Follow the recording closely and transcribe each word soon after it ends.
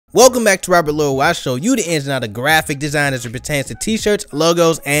Welcome back to Robert Loyale, where I show you the ins and outs of graphic design as it pertains to t-shirts,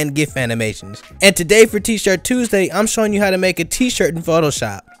 logos, and GIF animations. And today for T-Shirt Tuesday, I'm showing you how to make a t-shirt in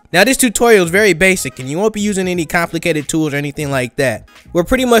Photoshop. Now this tutorial is very basic and you won't be using any complicated tools or anything like that. We're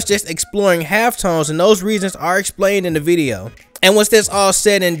pretty much just exploring halftones, and those reasons are explained in the video. And once that's all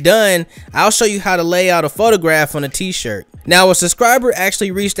said and done, I'll show you how to lay out a photograph on a t-shirt. Now a subscriber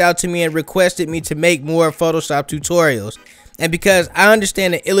actually reached out to me and requested me to make more Photoshop tutorials. And because I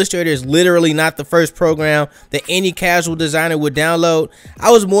understand that Illustrator is literally not the first program that any casual designer would download, I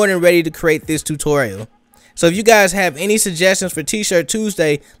was more than ready to create this tutorial. So if you guys have any suggestions for T-Shirt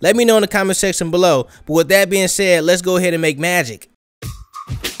Tuesday, let me know in the comment section below. But with that being said, let's go ahead and make magic.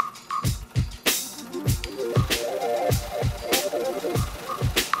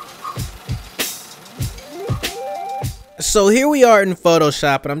 So here we are in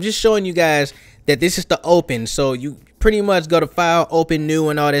Photoshop, and I'm just showing you guys that this is the open. So you pretty much go to file, open new,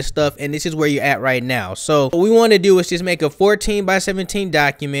 and all that stuff, and this is where you're at right now. So what we want to do is just make a 14 by 17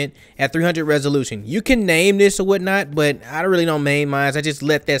 document at 300 resolution. You can name this or whatnot, but I really don't name mine. I just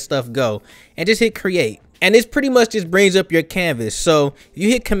let that stuff go and just hit create, and this pretty much just brings up your canvas. So if you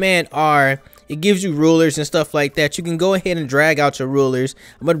hit Command R, it gives you rulers and stuff like that. You can go ahead and drag out your rulers.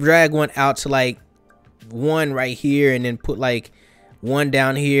 I'm gonna drag one out to like one right here, and then put like one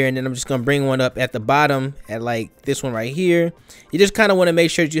down here, and then I'm just gonna bring one up at the bottom at like this one right here. You just kind of want to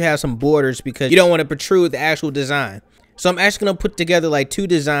make sure that you have some borders because you don't want to protrude the actual design. So I'm actually gonna put together like two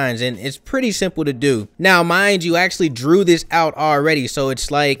designs, and it's pretty simple to do. Now mind you, I actually drew this out already, so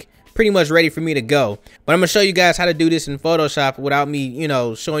it's like pretty much ready for me to go. But I'm gonna show you guys how to do this in Photoshop without me, you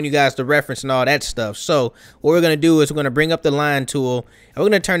know, showing you guys the reference and all that stuff. So what we're gonna do is we're gonna bring up the line tool, and we're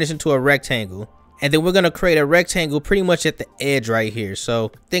gonna turn this into a rectangle. And then we're going to create a rectangle pretty much at the edge right here.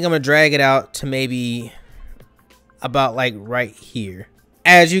 So I think I'm going to drag it out to maybe about like right here.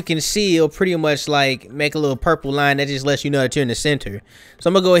 As you can see, it'll pretty much like make a little purple line that just lets you know that you're in the center. So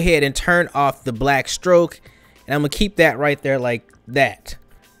I'm going to go ahead and turn off the black stroke, and I'm going to keep that right there like that.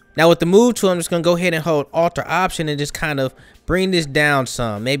 Now with the move tool, I'm just going to go ahead and hold Alt or Option and just kind of bring this down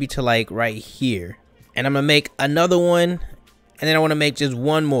some, maybe to like right here. And I'm going to make another one, and then I want to make just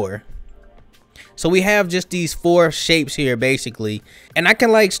one more. So we have just these four shapes here basically, and I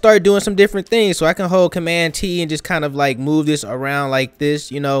can like start doing some different things. So I can hold Command T and just kind of like move this around like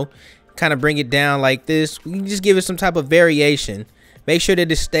this, you know, kind of bring it down like this. We can just give it some type of variation. Make sure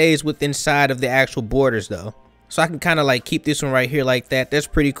that it stays within inside of the actual borders though. So I can kind of like keep this one right here like that. That's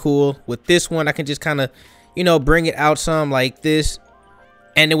pretty cool. With this one, I can just kind of, you know, bring it out some like this.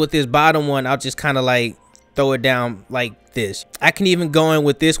 And then with this bottom one, I'll just kind of like throw it down like this. I can even go in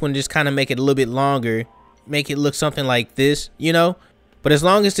with this one, just kind of make it a little bit longer, make it look something like this, you know. But as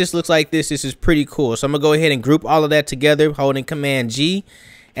long as this looks like this is pretty cool. So I'm gonna go ahead and group all of that together holding Command G,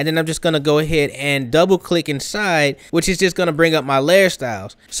 and then I'm just gonna go ahead and double click inside, which is just gonna bring up my layer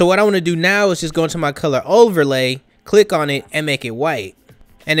styles. So what I want to do now is just go into my color overlay, click on it, and make it white,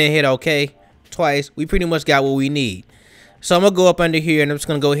 and then hit OK twice. We pretty much got what we need. So I'm gonna go up under here, and I'm just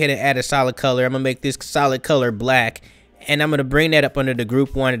gonna go ahead and add a solid color. I'm gonna make this solid color black, and I'm gonna bring that up under the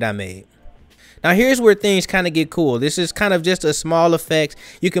group one that I made. Now here's where things kind of get cool. This is kind of just a small effect.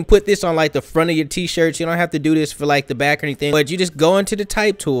 You can put this on like the front of your t-shirts. You don't have to do this for like the back or anything, but you just go into the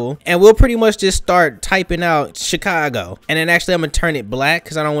type tool, and we'll pretty much just start typing out Chicago. And then actually I'm gonna turn it black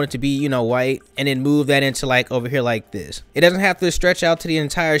because I don't want it to be, you know, white, and then move that into like over here like this. It doesn't have to stretch out to the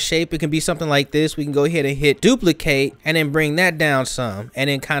entire shape. It can be something like this. We can go ahead and hit duplicate, and then bring that down some,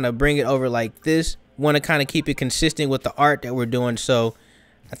 and then kind of bring it over like this. Want to kind of keep it consistent with the art that we're doing. So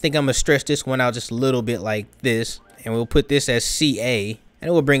I think I'm gonna stretch this one out just a little bit like this, and we'll put this as CA,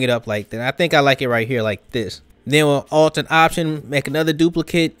 and we'll bring it up like that. I think I like it right here like this. Then we'll Alt and Option, make another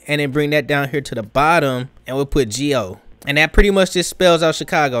duplicate, and then bring that down here to the bottom, and we'll put GO. And that pretty much just spells out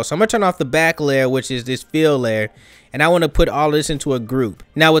Chicago. So I'm gonna turn off the back layer, which is this fill layer, and I want to put all this into a group.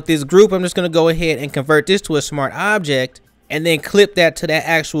 Now with this group, I'm just gonna go ahead and convert this to a smart object, and then clip that to that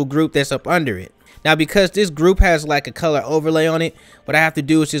actual group that's up under it. Now because this group has like a color overlay on it, what I have to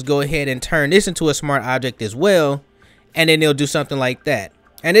do is just go ahead and turn this into a smart object as well, and then it'll do something like that.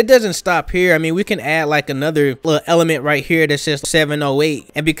 And it doesn't stop here. I mean, we can add like another little element right here that says 708,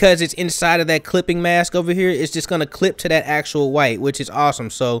 and because it's inside of that clipping mask over here, it's just gonna clip to that actual white, which is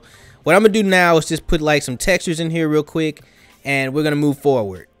awesome. So what I'm gonna do now is just put like some textures in here real quick, and we're gonna move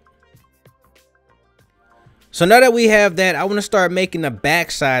forward. So now that we have that, I want to start making the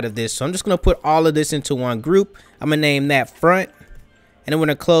back side of this. So I'm just going to put all of this into one group. I'm going to name that front, and then we're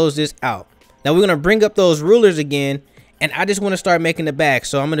going to close this out. Now we're going to bring up those rulers again, and I just want to start making the back.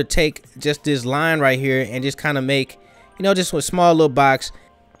 So I'm going to take just this line right here and just kind of make, you know, just a small little box.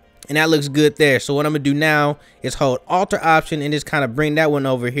 And that looks good there. So what I'm gonna do now is hold Alt or Option and just kind of bring that one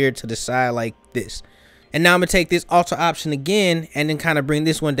over here to the side like this. And now I'm gonna take this Alt or Option again and then kind of bring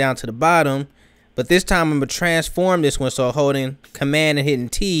this one down to the bottom. But this time I'm gonna transform this one. So holding Command and hitting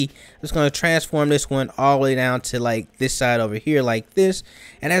T, I'm just gonna transform this one all the way down to like this side over here like this.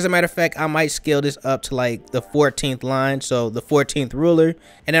 And as a matter of fact, I might scale this up to like the 14th line, so the 14th ruler.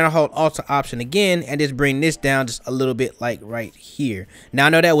 And then I'll hold Alt or Option again and just bring this down just a little bit like right here. Now I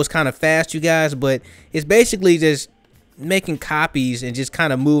know that was kind of fast, you guys, but it's basically just making copies and just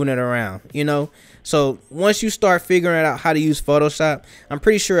kind of moving it around, you know. So once you start figuring out how to use Photoshop, I'm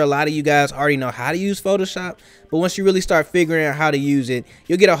pretty sure a lot of you guys already know how to use Photoshop, but once you really start figuring out how to use it,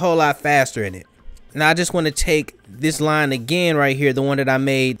 you'll get a whole lot faster in it. Now I just want to take this line again right here, the one that I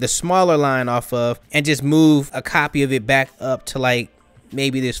made the smaller line off of, and just move a copy of it back up to like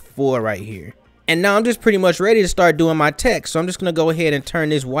maybe this 4 right here. And now I'm just pretty much ready to start doing my text. So I'm just going to go ahead and turn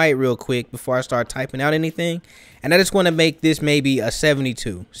this white real quick before I start typing out anything. And I just want to make this maybe a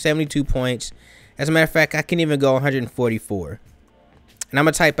 72 points. As a matter of fact, I can even go 144. And I'm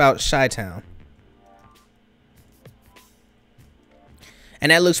going to type out Chi-Town.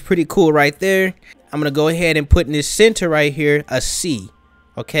 And that looks pretty cool right there. I'm going to go ahead and put in this center right here a C.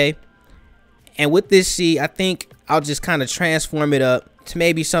 Okay. And with this C, I think I'll just kind of transform it up to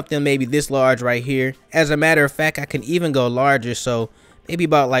maybe something maybe this large right here. As a matter of fact, I can even go larger, so maybe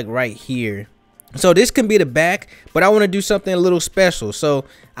about like right here. So this can be the back, but I want to do something a little special. So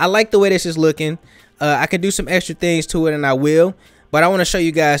I like the way this is looking. I can do some extra things to it, and I will, but I want to show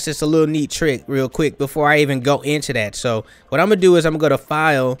you guys just a little neat trick real quick before I even go into that. So what I'm gonna do is I'm gonna go to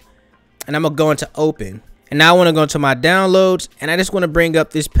File and I'm gonna go into Open. And now I want to go to my downloads, and I just want to bring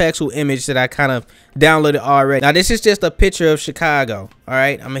up this pixel image that I kind of downloaded already. Now this is just a picture of Chicago. All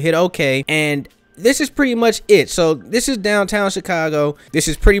right, I'm gonna hit OK, and this is pretty much it. So this is downtown Chicago. This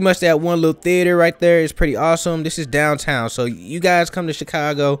is pretty much that one little theater right there. It's pretty awesome. This is downtown. So you guys come to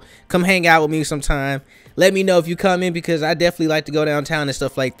Chicago, come hang out with me sometime. Let me know if you come in, because I definitely like to go downtown and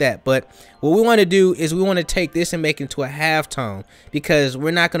stuff like that. But what we want to do is we want to take this and make it into a halftone, because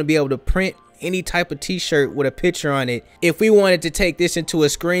we're not going to be able to print any type of t-shirt with a picture on it. If we wanted to take this into a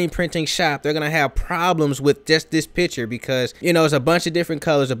screen printing shop, they're gonna have problems with just this picture, because you know it's a bunch of different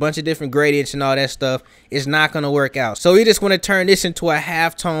colors, a bunch of different gradients and all that stuff. It's not gonna work out. So we just want to turn this into a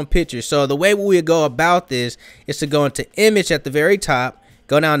halftone picture. So the way we would go about this is to go into Image at the very top,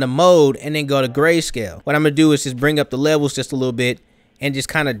 go down to Mode, and then go to Grayscale. What I'm gonna do is just bring up the levels just a little bit and just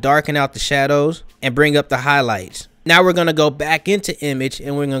kind of darken out the shadows and bring up the highlights. Now we're going to go back into Image,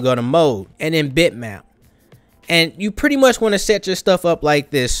 and we're going to go to Mode and then Bitmap. And you pretty much want to set your stuff up like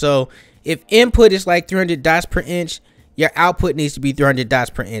this. So if input is like 300 dots per inch, your output needs to be 300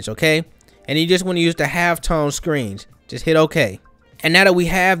 dots per inch, okay? And you just want to use the halftone screens. Just hit OK. And now that we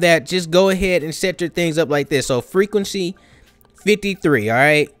have that, just go ahead and set your things up like this. So frequency 53, all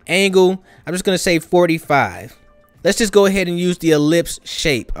right? Angle, I'm just going to say 45. Let's just go ahead and use the ellipse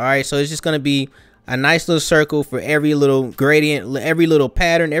shape, all right? So it's just going to be a nice little circle for every little gradient, every little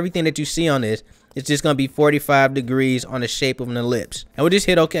pattern, everything that you see on this. It's just going to be 45 degrees on the shape of an ellipse. And we'll just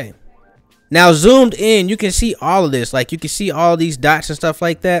hit OK. Now zoomed in, you can see all of this. Like you can see all these dots and stuff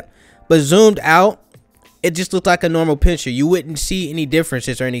like that. But zoomed out, it just looks like a normal picture. You wouldn't see any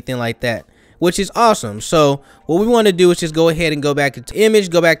differences or anything like that, which is awesome. So what we want to do is just go ahead and go back into Image,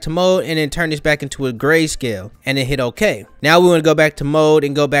 go back to Mode, and then turn this back into a grayscale, and then hit OK. Now we want to go back to Mode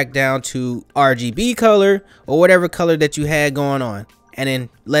and go back down to RGB color or whatever color that you had going on, and then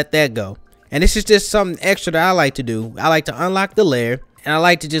let that go. And this is just something extra that I like to do. I like to unlock the layer, and I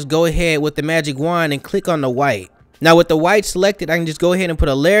like to just go ahead with the magic wand and click on the white. Now with the white selected, I can just go ahead and put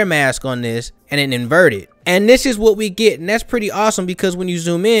a layer mask on this and then invert it. And this is what we get, and that's pretty awesome, because when you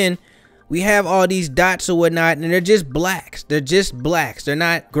zoom in, we have all these dots or whatnot, and they're just blacks. They're just blacks. They're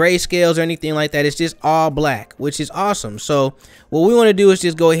not grayscales or anything like that. It's just all black, which is awesome. So what we want to do is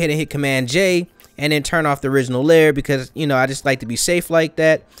just go ahead and hit Command J and then turn off the original layer, because, you know, I just like to be safe like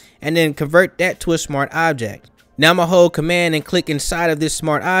that, and then convert that to a smart object. Now I'm going to hold Command and click inside of this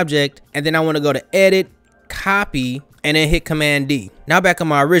smart object, and then I want to go to Edit, Copy, and then hit Command D. Now back on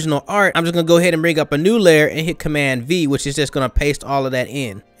my original art, I'm just gonna go ahead and bring up a new layer and hit Command V, which is just gonna paste all of that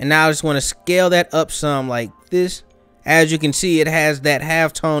in. And now I just want to scale that up some like this. As you can see, it has that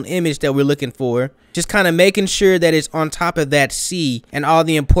halftone image that we're looking for. Just kind of making sure that it's on top of that C, and all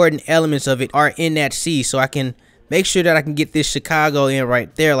the important elements of it are in that C, so I can make sure that I can get this Chicago in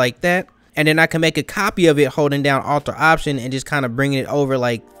right there like that. And then I can make a copy of it holding down Alt or Option and just kind of bringing it over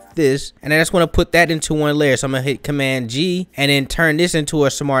like this, and I just want to put that into one layer. So I'm gonna hit Command G and then turn this into a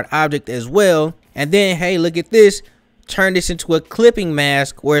smart object as well. And then, hey, look at this, turn this into a clipping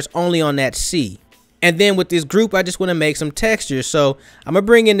mask where it's only on that C. And then with this group, I just want to make some textures. So I'm going to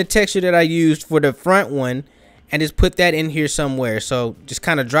bring in the texture that I used for the front one and just put that in here somewhere. So just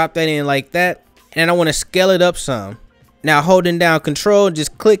kind of drop that in like that. And I want to scale it up some. Now holding down control,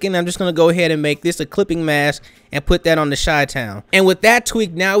 just clicking, I'm just going to go ahead and make this a clipping mask and put that on the Chi-Town. And with that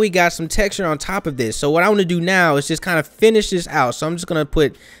tweak, now we got some texture on top of this. So what I want to do now is just kind of finish this out. So I'm just going to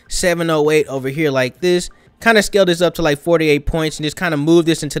put 708 over here like this. Kind of scale this up to like 48 points and just kind of move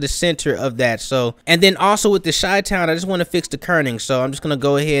this into the center of that. So, and then also with the Chi-Town, I just want to fix the kerning. So I'm just going to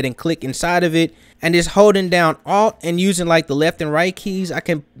go ahead and click inside of it and just holding down Alt and using like the left and right keys, I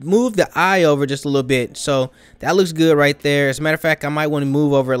can move the I over just a little bit. So that looks good right there. As a matter of fact, I might want to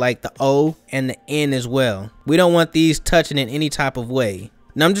move over like the O and the N as well. We don't want these touching in any type of way.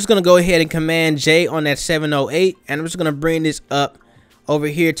 Now I'm just going to go ahead and Command J on that 708 and I'm just going to bring this up over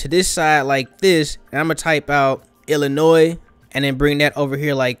here to this side like this, and I'm gonna type out Illinois and then bring that over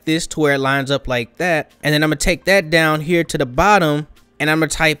here like this to where it lines up like that, and then I'm gonna take that down here to the bottom and I'm gonna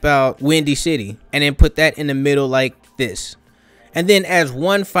type out Windy City and then put that in the middle like this. And then as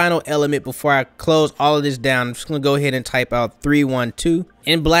one final element before I close all of this down, I'm just gonna go ahead and type out 312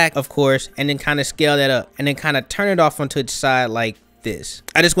 in black, of course, and then kind of scale that up and then kind of turn it off onto its side like this.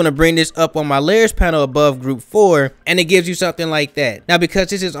 I just want to bring this up on my layers panel above group 4 and it gives you something like that. Now because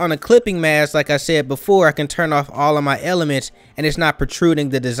this is on a clipping mask, like I said before, I can turn off all of my elements and it's not protruding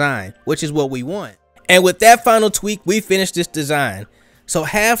the design, which is what we want. And with that final tweak, we finished this design. So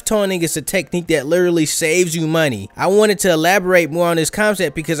halftoning is a technique that literally saves you money. I wanted to elaborate more on this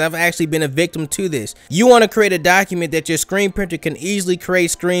concept because I've actually been a victim to this. You want to create a document that your screen printer can easily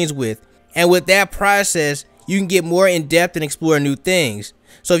create screens with, and with that process you can get more in depth and explore new things.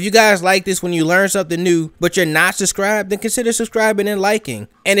 So if you guys like this when you learn something new, but you're not subscribed, then consider subscribing and liking.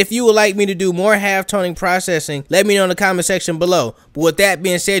 And if you would like me to do more halftoning processing, let me know in the comment section below. But with that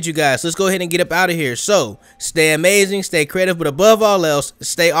being said, you guys, let's go ahead and get up out of here. So stay amazing, stay creative, but above all else,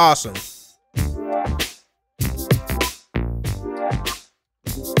 stay awesome.